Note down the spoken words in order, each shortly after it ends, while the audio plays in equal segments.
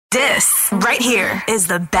This right here is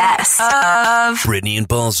the best of Brittany and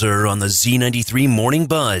Balzer on the Z93 Morning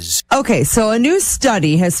Buzz. Okay, so a new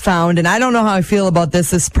study has found, and I don't know how I feel about this,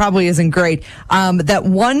 this probably isn't great, that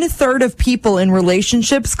 1/3 of people in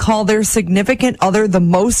relationships call their significant other the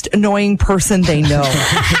most annoying person they know.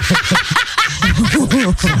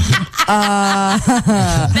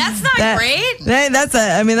 That's not great. That's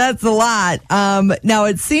a lot. Now,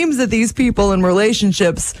 it seems that these people in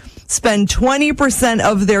relationships spend 20%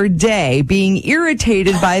 of their day being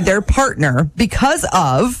irritated by their partner because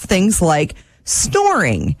of things like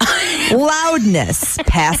snoring, loudness,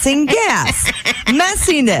 passing gas,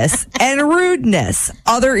 messiness, and rudeness.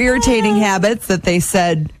 Other irritating habits that they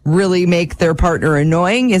said really make their partner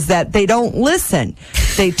annoying is that they don't listen.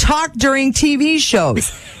 They talk during TV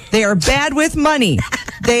shows. They are bad with money.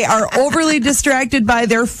 They are overly distracted by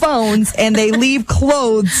their phones, and they leave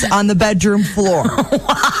clothes on the bedroom floor.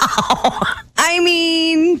 Wow. I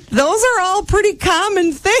mean, those are all pretty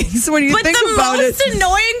common things when you think about it. But the most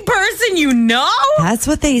annoying person you know? That's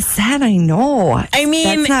what they said, I know. I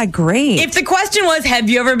mean, that's not great. If the question was, have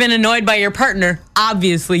you ever been annoyed by your partner?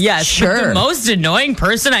 Obviously, yes. Sure. But the most annoying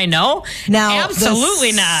person I know? Now,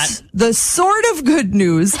 absolutely not. The sort of good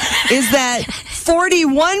news is that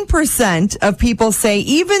 41% of people say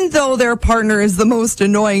even though their partner is the most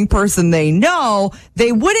annoying person they know,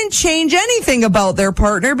 they wouldn't change anything about their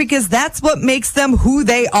partner because that's what makes them who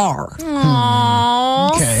they are.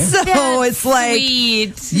 Aww. Okay. So it's like,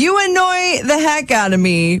 sweet. You annoy the heck out of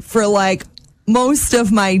me for like most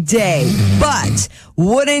of my day, but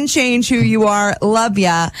wouldn't change who you are. Love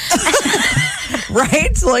ya.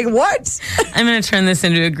 Right? Like what? I'm going to turn this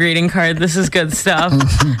into a greeting card. This is good stuff.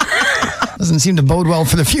 Doesn't seem to bode well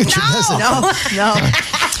for the future, does it? No.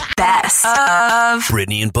 best of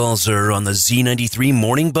Brittany and Balzer on the Z93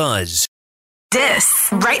 Morning Buzz. this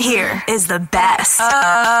right here is the best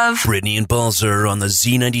of Brittany and Balzer on the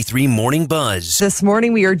Z93 Morning Buzz. This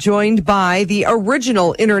morning, we are joined by the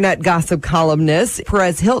original internet gossip columnist,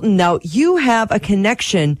 Perez Hilton. Now, you have a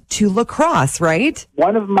connection to La Crosse, right?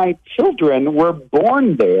 One of my children were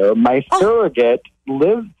born there. My surrogate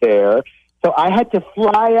lived there. So I had to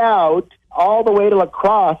fly out all the way to La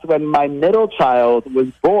Crosse when my middle child was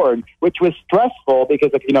born, which was stressful because,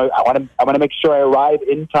 I want to make sure I arrive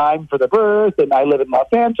in time for the birth, and I live in Los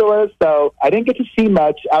Angeles, so I didn't get to see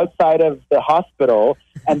much outside of the hospital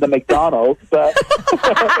and the McDonald's, but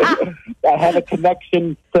I have a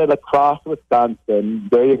connection to La Crosse, Wisconsin.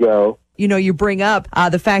 There you go. You bring up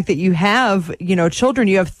the fact that you have, children.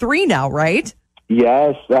 You have 3 now, right?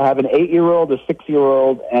 Yes, I have an 8-year-old, a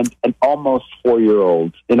 6-year-old, and an almost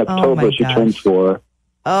 4-year-old. In October, she turns 4.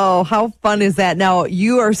 Oh, how fun is that? Now,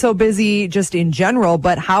 you are so busy just in general,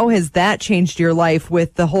 but how has that changed your life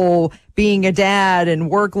with the whole being a dad and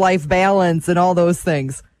work-life balance and all those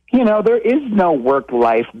things? There is no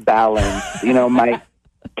work-life balance. My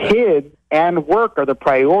kids and work are the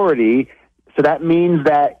priority. So that means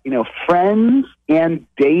that, friends and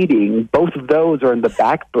dating, both of those are in the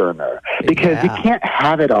back burner because you can't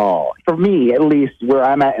have it all. For me, at least where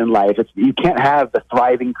I'm at in life, you can't have the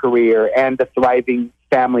thriving career and the thriving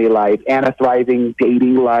family life and a thriving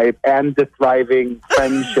dating life and the thriving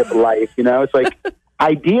friendship life. It's like,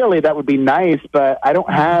 ideally that would be nice, but I don't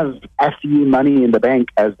have FU money in the bank,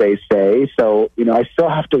 as they say. So, I still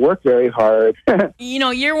have to work very hard.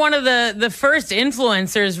 You're one of the first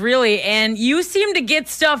influencers, really, and you seem to get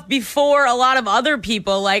stuff before a lot of other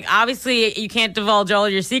people. Like, obviously, you can't divulge all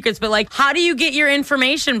your secrets, but, like, how do you get your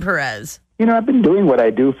information, Perez? I've been doing what I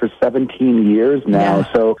do for 17 years now.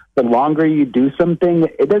 Yeah. So the longer you do something,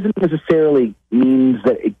 it doesn't necessarily mean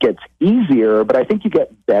that it gets easier, but I think you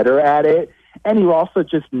get better at it. And you also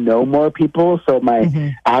just know more people. So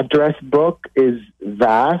my address book is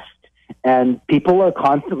vast, and people are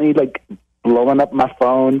constantly like blowing up my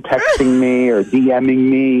phone, texting me or DMing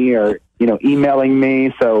me or, emailing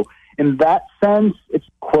me. So in that sense, it's,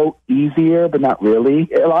 quote, easier, but not really.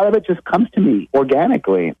 A lot of it just comes to me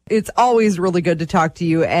organically. It's always really good to talk to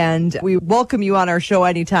you, and we welcome you on our show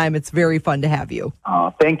anytime. It's very fun to have you.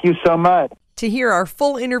 Oh, thank you so much. To hear our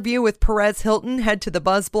full interview with Perez Hilton, head to the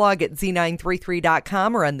Buzz blog at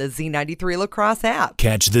Z933.com or on the Z93 La Crosse app.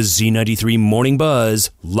 Catch the Z93 Morning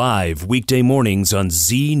Buzz live weekday mornings on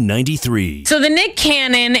Z93. So the Nick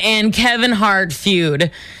Cannon and Kevin Hart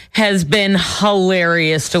feud has been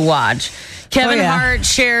hilarious to watch. Kevin Hart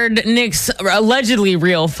shared Nick's allegedly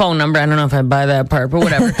real phone number. I don't know if I buy that part, but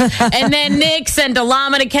whatever. And then Nick sent a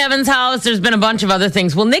llama to Kevin's house. There's been a bunch of other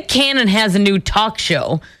things. Well, Nick Cannon has a new talk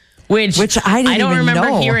show Which I didn't don't even remember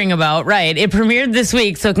know. hearing about. Right. It premiered this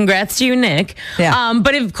week, so congrats to you, Nick. Yeah.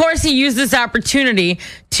 But of course, he used this opportunity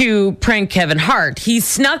to prank Kevin Hart. He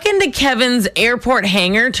snuck into Kevin's airport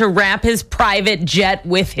hangar to wrap his private jet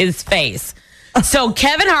with his face. So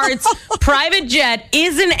Kevin Hart's private jet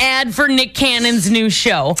is an ad for Nick Cannon's new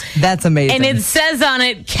show. That's amazing. And it says on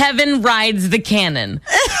it, Kevin rides the cannon.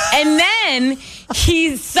 And then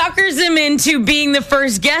he suckers him into being the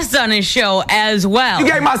first guest on his show as well. You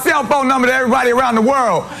gave my cell phone number to everybody around the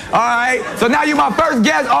world. All right? So now you're my first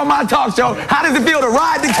guest on my talk show. How does it feel to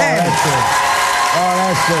ride the cannon?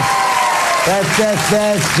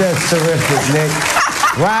 That's just terrific, Nick.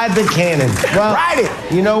 Ride the cannon. Well, Ride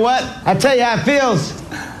it. You know what? I tell you how it feels.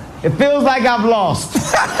 It feels like I've lost.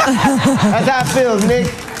 That's how it feels, Nick.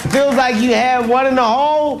 It feels like you had one in the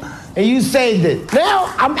hole and you saved it.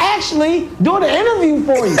 Now I'm actually doing an interview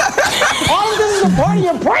for you. All of this is a part of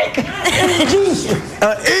your prank. It's genius.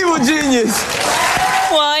 Evil genius.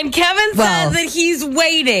 Well, and Kevin says that he's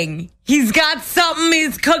waiting. He's got something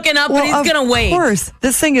he's cooking up, and he's going to wait. Of course.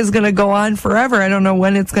 This thing is going to go on forever. I don't know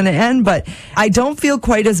when it's going to end, but I don't feel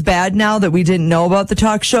quite as bad now that we didn't know about the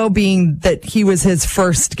talk show, being that he was his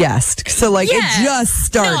first guest. So, it just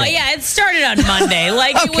started. No, it started on Monday. It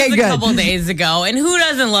was a couple days ago. And who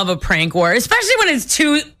doesn't love a prank war? Especially when it's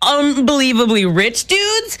two unbelievably rich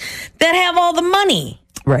dudes that have all the money.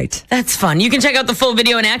 Right. That's fun. You can check out the full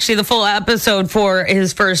video and actually the full episode for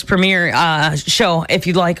his first premiere show, if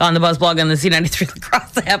you'd like, on the Buzz blog on the Z93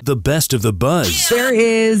 Lacrosse app. The best of the buzz. There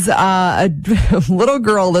is a little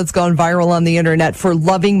girl that's gone viral on the internet for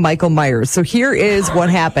loving Michael Myers. So here is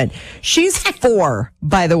what happened. She's 4,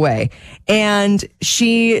 by the way, and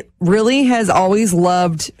she really has always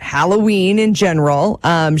loved Halloween in general.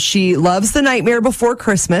 She loves The Nightmare Before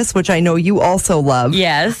Christmas, which I know you also love.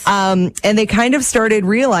 Yes. And they kind of started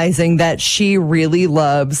realizing that she really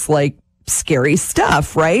loves scary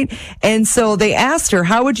stuff, right? And so they asked her,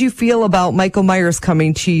 how would you feel about Michael Myers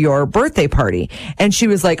coming to your birthday party? And she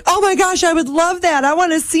was like, oh my gosh, I would love that. I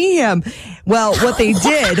want to see him. Well, what they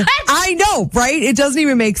did, I know, right? It doesn't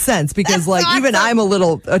even make sense because even I'm a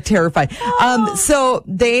little terrified. So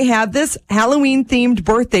they have this Halloween themed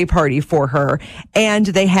birthday party for her, and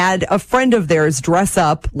they had a friend of theirs dress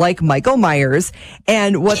up like Michael Myers.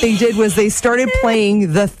 And what they did was they started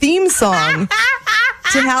playing the theme song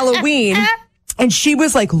to Halloween, and she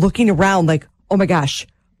was looking around oh my gosh,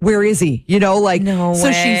 where is he? No so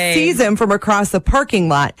way. she sees him from across the parking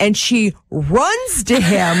lot and she runs to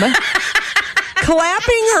him,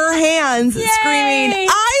 clapping her hands, screaming,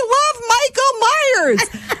 I love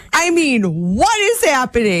Michael Myers. I mean, what is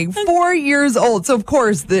happening? 4 years old. So of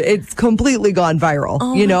course it's completely gone viral.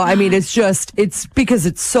 I mean, it's because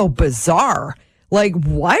it's so bizarre.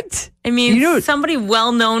 What? I mean, somebody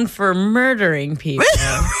well known for murdering people.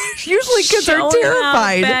 Usually kids are Showing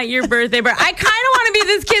terrified. up at your birthday party. I kind of want to be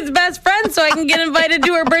this kid's best friend so I can get invited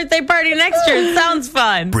to her birthday party next year. It sounds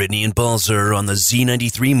fun. Brittany and Balzer on the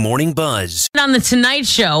Z93 Morning Buzz. On the Tonight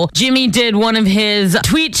Show, Jimmy did one of his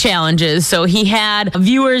tweet challenges. So he had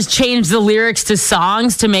viewers change the lyrics to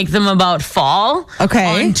songs to make them about fall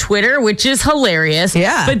on Twitter, which is hilarious.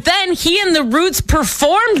 Yeah. But then he and the Roots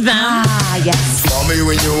performed them. Ah, yes. Call me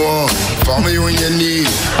when you want, call me when you need.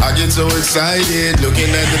 I get so excited looking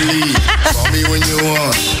at the lead. Call me when you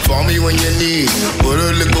want, call me when you need. Put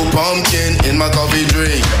a little pumpkin in my coffee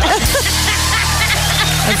drink.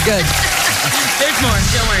 That's good. There's more,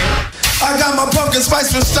 don't worry. I got my pumpkin spice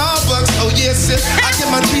from Starbucks, oh yes it. I get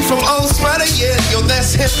my tea from Old Sweater, yeah, yo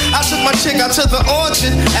that's hip. I took my chick out to the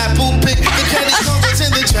orchard, apple pick. The candy corn was in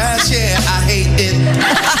the trash, yeah, I hate it.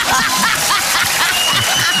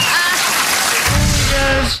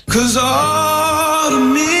 Cause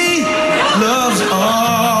autumn me loves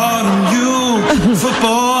autumn you.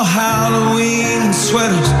 Football, Halloween,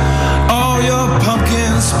 sweaters, all your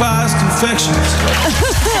pumpkin spice confections.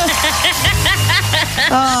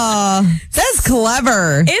 Oh, that's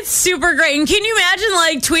clever. It's super great. And can you imagine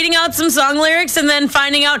tweeting out some song lyrics and then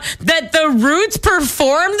finding out that the Roots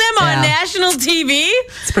performed them on national TV?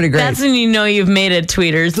 It's pretty great. That's when you know you've made it,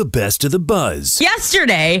 tweeters. The best of the buzz.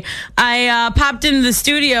 Yesterday, I popped into the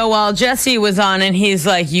studio while Jesse was on, and he's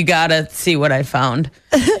like, you gotta see what I found.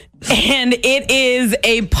 And it is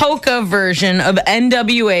a polka version of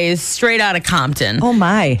NWA's Straight Outta Compton. Oh,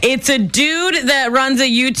 my. It's a dude that runs a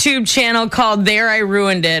YouTube channel called There I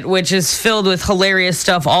Ruined It, which is filled with hilarious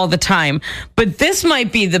stuff all the time. But this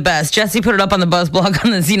might be the best. Jesse put it up on the Buzz blog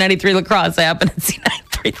on the Z93 Lacrosse app and at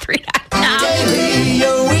Z933.com. Daily,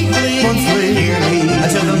 or weekly, monthly, yearly,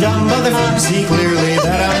 until the dumb motherfuckers see clearly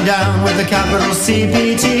that I'm down with the capital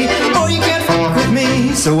CPT. Oh, you can't fuck with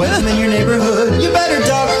me. So when I'm in your neighborhood, you better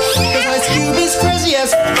duck. Cause Ice Cube is crazy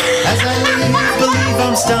as I leave, believe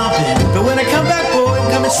I'm stomping. But when I come back, boy,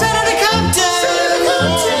 I'm coming straight out of Compton.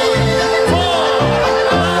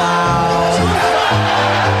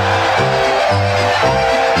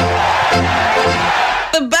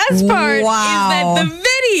 The best part is that the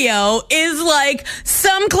video is like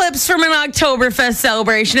some clips from an Oktoberfest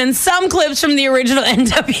celebration and some clips from the original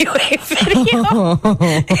NWA video.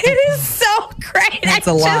 It is so great. That's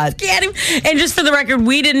a lot. Can't even, and just for the record,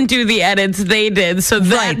 we didn't do the edits. They did. So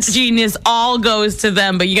that genius all goes to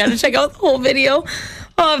them. But you got to check out the whole video.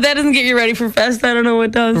 Oh, if that doesn't get you ready for Fest, I don't know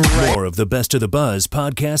what does. More of the Best of the Buzz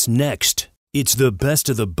podcast next. It's the Best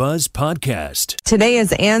of the Buzz podcast. Today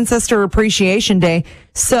is Ancestor Appreciation Day,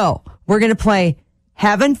 so we're going to play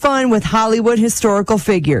Having Fun with Hollywood Historical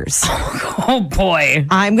Figures. Oh, boy.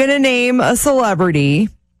 I'm going to name a celebrity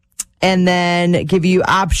and then give you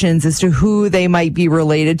options as to who they might be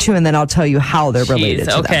related to, and then I'll tell you how they're related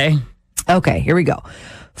to them. Okay, here we go.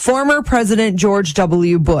 Former President George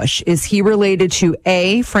W. Bush. Is he related to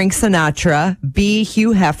A, Frank Sinatra, B,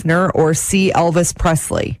 Hugh Hefner, or C, Elvis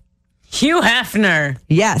Presley? Hugh Hefner.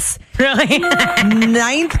 Yes. Really?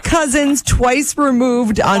 Ninth cousins twice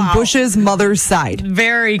removed on Bush's mother's side.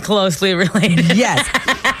 Very closely related. Yes.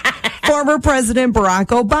 Former President Barack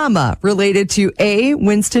Obama, related to A,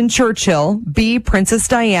 Winston Churchill, B, Princess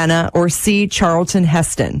Diana, or C, Charlton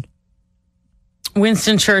Heston.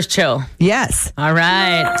 Winston Churchill. Yes. All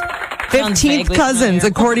right. 15th cousins,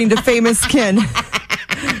 according to famous kin.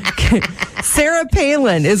 Sarah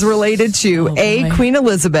Palin is related to A, Queen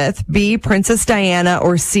Elizabeth, B, Princess Diana,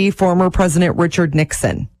 or C, former President Richard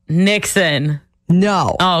Nixon. Nixon.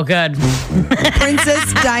 No. Oh, good.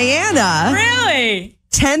 Princess Diana. Really?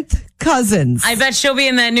 10th cousins. I bet she'll be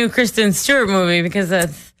in that new Kristen Stewart movie because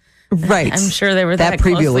that's right. I'm sure they were that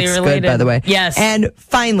preview closely looks related. good, by the way. Yes. And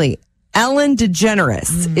finally, Ellen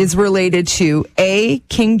DeGeneres is related to A,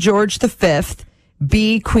 King George V,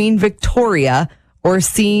 B, Queen Victoria, or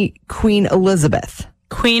C, Queen Elizabeth.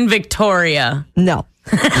 Queen Victoria. No.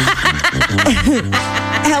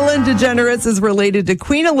 Ellen DeGeneres is related to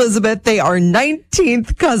Queen Elizabeth. They are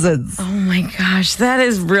 19th cousins. Oh my gosh, that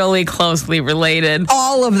is really closely related.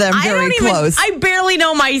 All of them very close. I barely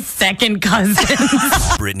know my second cousin.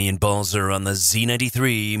 Brittany and Balzer on the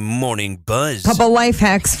Z93 Morning Buzz. Couple life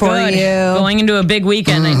hacks for Good. you. Going into a big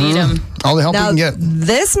weekend, I need them. All the help Now, we can get.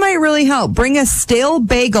 this might really help. Bring a stale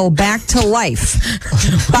bagel back to life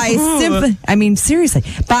by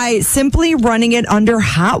simply running it under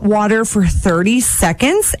hot water for 30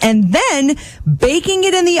 seconds and then baking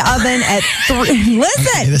it in the oven at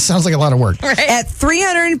This sounds like a lot of work. at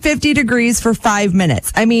 350 degrees for 5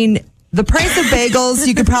 minutes. I mean, the price of bagels,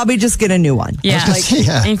 you could probably just get a new one. Yeah, I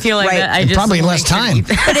feel like that. I just probably in less time.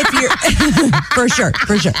 But if you're for sure.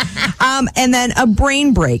 And then a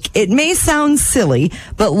brain break. It may sound silly,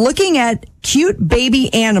 but looking at cute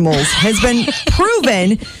baby animals has been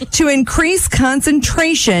proven to increase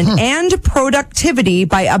concentration and productivity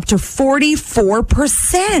by up to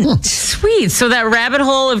 44%. Sweet. So that rabbit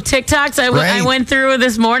hole of TikToks I went through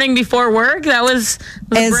this morning before work, that was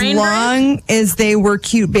as brain long break? as they were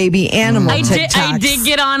cute baby animal TikToks. I did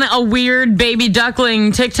get on a weird baby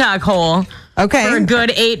duckling TikTok hole. Okay. For a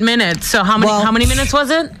good 8 minutes. So how many minutes was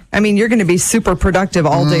it? I mean, you're going to be super productive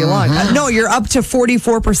all day long. No, you're up to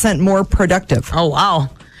 44% more productive. Oh, wow.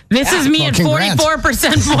 This is me at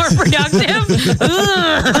 44% more productive.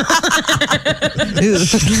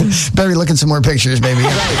 Better be looking some more pictures, baby.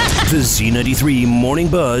 The Z93 Morning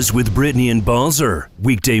Buzz with Brittany and Balzer.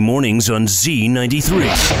 Weekday mornings on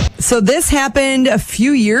Z93. So this happened a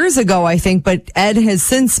few years ago, I think, but Ed has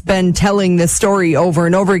since been telling this story over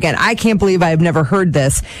and over again. I can't believe I've never heard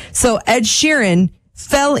this. So Ed Sheeran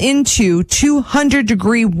fell into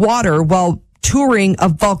 200-degree water while touring a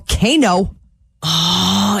volcano.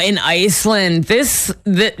 Oh, in Iceland.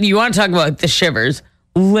 You want to talk about the shivers?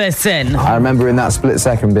 Listen. I remember in that split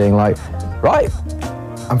second being like, right,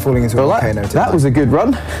 I'm falling into a volcano. That was a good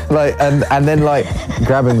run. And then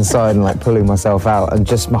grabbing the side and pulling myself out and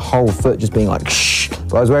just my whole foot just being like, shh.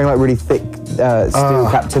 But I was wearing really thick steel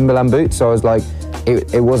cap Timberland boots, so I was like,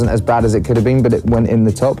 it wasn't as bad as it could have been, but it went in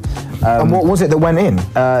the top. And what was it that went in?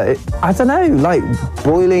 I don't know,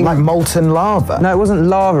 boiling. Like molten lava? No, it wasn't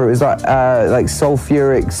lava. It was like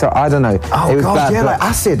sulfuric. So I don't know. Oh, it was God, bad, yeah, like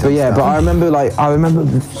acid. But yeah, but I remember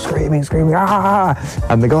screaming, ah!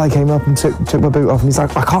 And the guy came up and took my boot off, and he's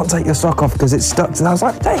like, I can't take your sock off because it's stuck. And I was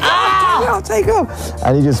like, take it off, take it off.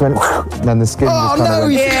 And he just went, and then the skin just kind of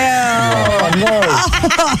went.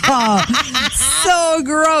 So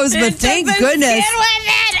gross, but thank goodness.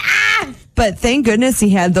 But thank goodness he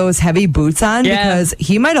had those heavy boots on because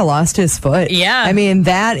he might have lost his foot. Yeah. I mean,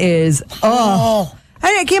 that is,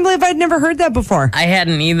 I can't believe I'd never heard that before. I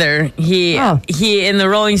hadn't either. He in the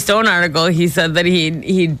Rolling Stone article, he said that he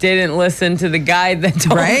didn't listen to the guide that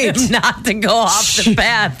told him not to go off the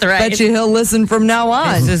path, right? Bet you he'll listen from now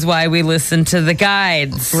on. This is why we listen to the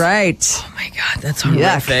guides. Right. Oh my God, that's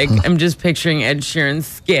horrific. I'm just picturing Ed Sheeran's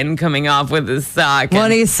skin coming off with his sock. Well,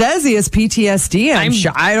 and he says he has PTSD. I'm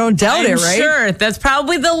sure. I don't doubt it, right? Sure. That's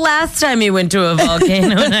probably the last time he went to a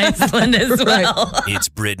volcano in Iceland as well. It's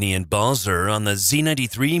Brittany and Balzer on the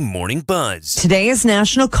Z93 Morning Buzz. Today is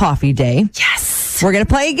National Coffee Day. Yes. We're going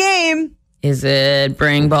to play a game. Is it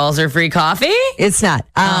bring Balzer free coffee? It's not.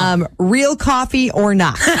 Real coffee or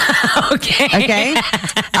not. Okay.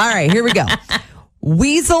 All right, here we go.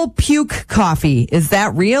 Weasel puke coffee. Is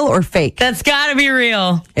that real or fake? That's got to be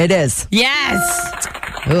real. It is. Yes.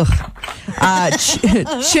 Ugh.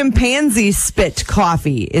 Chimpanzee spit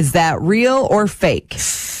coffee. Is that real or fake?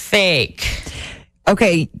 Fake.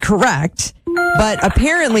 Okay, correct. But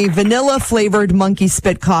apparently vanilla flavored monkey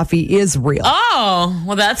spit coffee is real. Oh,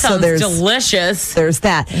 well, that sounds delicious. There's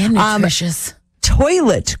that. And nutritious.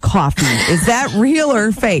 Toilet coffee. Is that real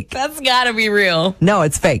or fake? That's got to be real. No,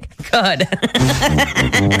 it's fake. Good.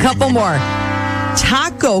 Couple more.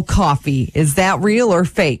 Taco coffee. Is that real or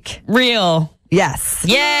fake? Real. Yes.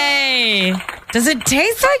 Yay. Does it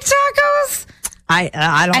taste like tacos? I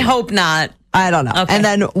don't know. I hope not. I don't know. Okay. And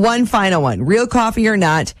then one final one. Real coffee or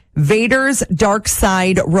not, Vader's Dark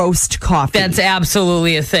Side roast coffee. That's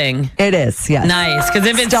absolutely a thing. It is, yes. Nice. Because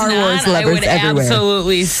if it's Star not, Wars I lovers would everywhere.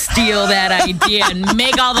 absolutely steal that idea and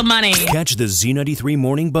make all the money. Catch the Z93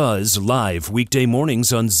 Morning Buzz live weekday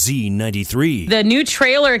mornings on Z93. The new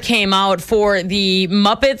trailer came out for the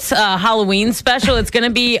Muppets Halloween special. It's going to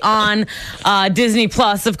be on Disney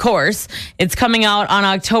Plus, of course. It's coming out on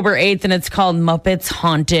October 8th, and it's called Muppets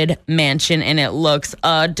Haunted Mansion, and it looks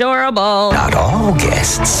adorable. Not all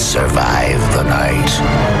guests survive the night.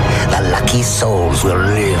 The lucky souls will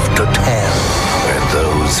live to tell, and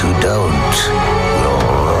those who don't will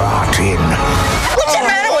rot in. What's the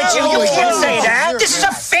matter with you? You can't say that. This is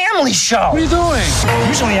a family show. What are you doing?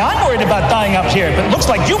 Usually I'm worried about dying up here, but it looks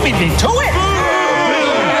like you beat me to it.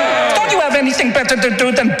 Don't you have anything better to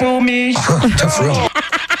do than boo me? Tough room.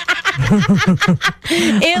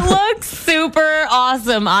 It looks super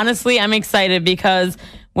awesome. Honestly, I'm excited because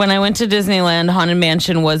when I went to Disneyland, Haunted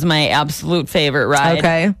Mansion was my absolute favorite ride.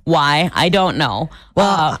 Okay. Why? I don't know.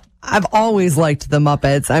 Well, I've always liked the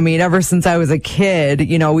Muppets. I mean, ever since I was a kid,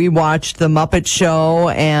 we watched the Muppet Show,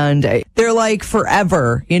 and they're like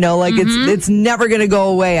forever. Like it's never going to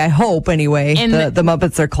go away. I hope anyway. And the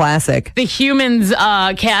Muppets are classic. The humans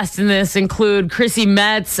cast in this include Chrissy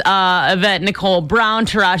Metz, Yvette Nicole Brown,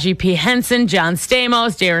 Taraji P. Henson, John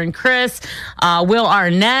Stamos, Darren Criss, Will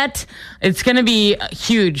Arnett. It's going to be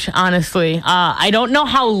huge, honestly. I don't know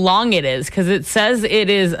how long it is because it says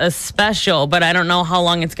it is a special, but I don't know how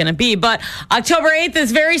long it's going to be. But October 8th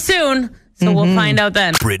is very soon, so we'll find out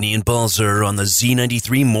then. Brittany and Balzer on the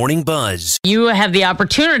Z93 Morning Buzz. You have the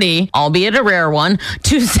opportunity, albeit a rare one,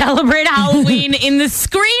 to celebrate Halloween in the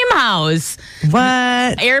Scream House.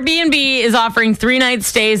 What? Airbnb is offering 3-night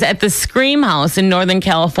stays at the Scream House in Northern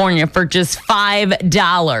California for just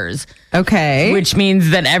 $5. Okay. Which means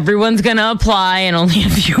that everyone's going to apply and only a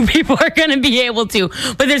few people are going to be able to.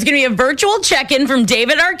 But there's going to be a virtual check-in from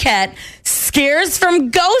David Arquette, scares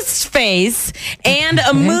from Ghostface, and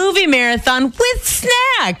a movie marathon with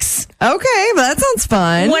snacks. Okay, that sounds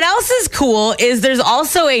fun. What else is cool is there's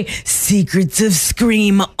also a Secrets of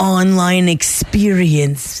Scream online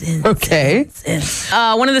experience. Okay.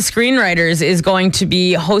 One of the screenwriters is going to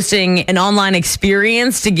be hosting an online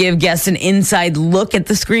experience to give guests an inside look at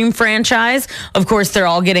the Scream franchise. Of course, they're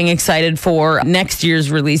all getting excited for next year's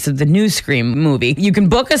release of the new Scream movie. You can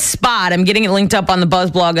book a spot. I'm getting it linked up on the Buzz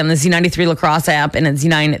blog on the Z93 Lacrosse app and at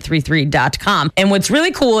Z933.com. And what's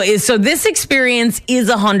really cool is, so this experience is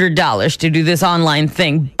 $100 to do this online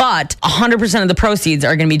thing, but 100% of the proceeds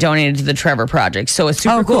are going to be donated to the Trevor Project. So a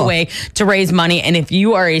super cool way to raise money. And if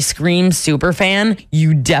you are a Scream super fan,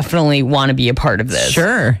 you definitely want to be a part of this.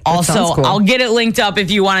 Sure. Also, cool. I'll get it linked up if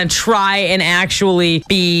you want to try and actually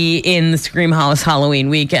be in the Scream House Halloween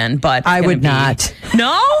weekend, but I would not.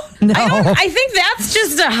 No? No. I think that's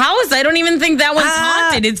just a house. I don't even think that one's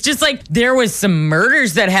haunted. It's just like there was some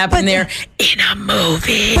murders that happened there in a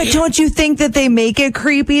movie. But don't you think that they make it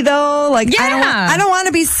creepy though? Like, yeah. I don't want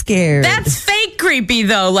to be scared. That's fake creepy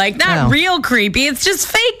though. Like not real creepy. It's just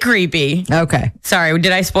fake creepy. Okay. Sorry,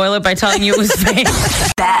 did I spoil it by telling you it was fake?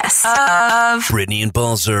 Best of Brittany and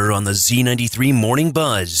Balzer on the Z93 Morning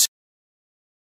Buzz.